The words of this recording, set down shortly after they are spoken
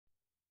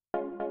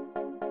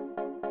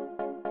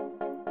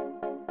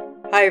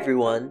Hi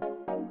everyone,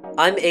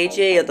 I'm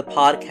AJ of the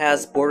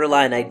podcast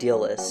Borderline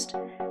Idealist,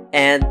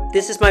 and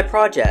this is my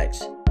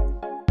project,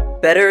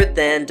 Better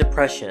Than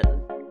Depression.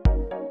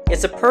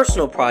 It's a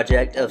personal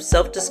project of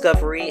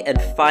self-discovery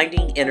and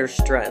finding inner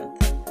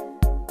strength.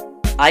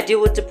 I deal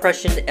with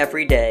depression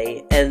every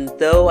day, and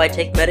though I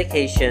take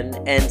medication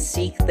and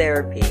seek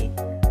therapy,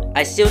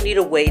 I still need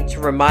a way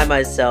to remind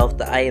myself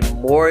that I am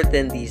more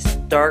than these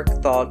dark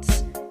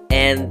thoughts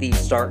and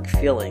these dark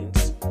feelings.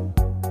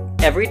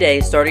 Every day,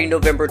 starting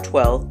November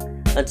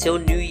 12th until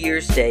New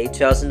Year's Day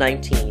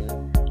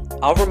 2019,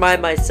 I'll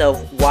remind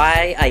myself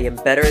why I am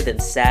better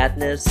than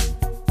sadness,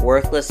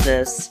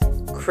 worthlessness,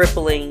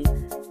 crippling,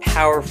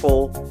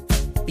 powerful,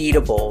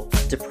 beatable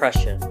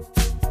depression.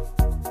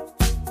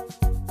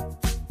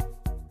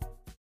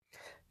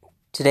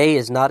 Today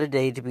is not a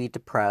day to be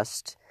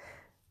depressed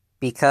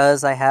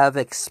because I have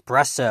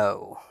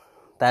espresso.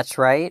 That's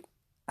right,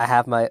 I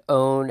have my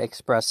own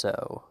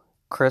espresso.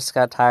 Chris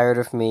got tired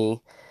of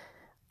me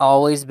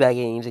always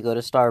begging to go to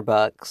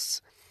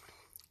Starbucks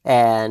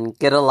and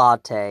get a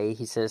latte.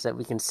 He says that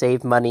we can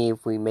save money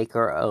if we make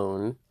our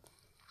own.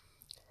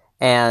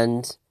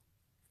 And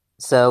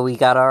so we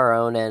got our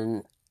own,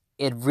 and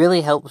it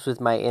really helps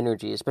with my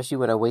energy, especially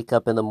when I wake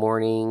up in the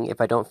morning. If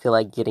I don't feel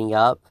like getting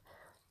up,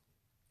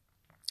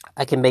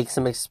 I can make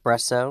some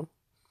espresso,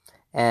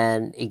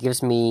 and it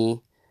gives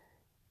me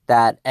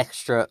that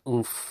extra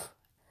oomph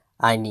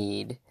I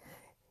need,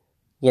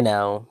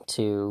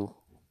 to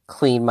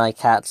clean my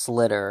cat's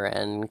litter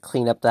and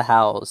clean up the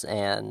house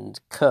and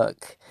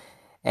cook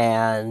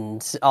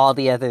and all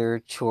the other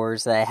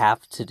chores that I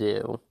have to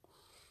do.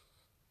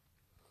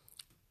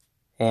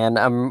 And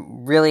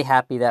I'm really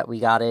happy that we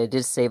got it. It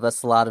did save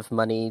us a lot of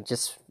money.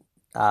 Just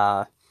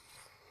a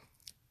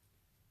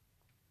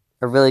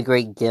really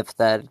great gift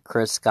that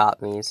Chris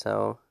got me,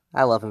 so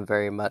I love him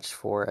very much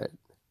for it.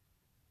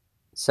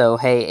 So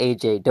hey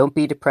AJ, don't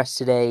be depressed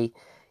today.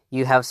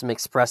 You have some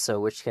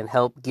espresso, which can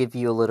help give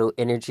you a little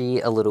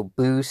energy, a little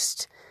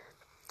boost,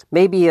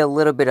 maybe a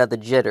little bit of the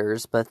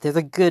jitters, but they're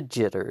the good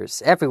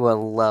jitters.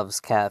 Everyone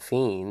loves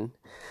caffeine.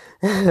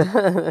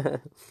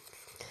 And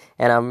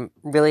I'm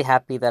really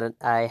happy that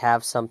I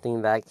have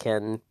something that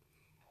can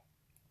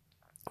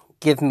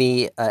give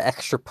me an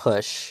extra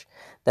push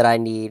that I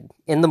need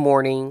in the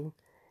morning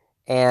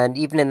and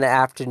even in the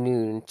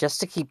afternoon, just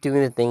to keep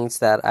doing the things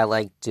that I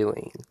like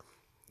doing.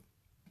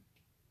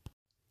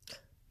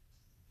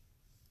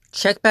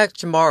 Check back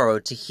tomorrow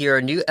to hear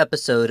a new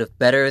episode of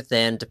Better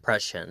Than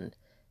Depression.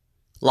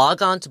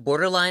 Log on to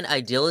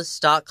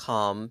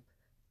borderlineidealist.com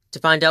to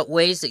find out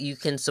ways that you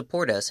can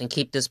support us and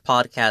keep this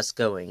podcast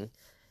going,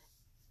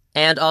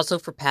 and also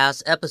for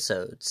past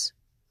episodes.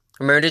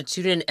 Remember to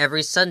tune in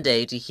every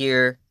Sunday to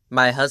hear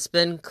my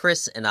husband,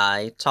 Chris, and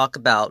I talk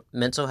about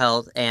mental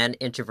health and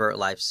introvert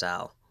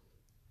lifestyle.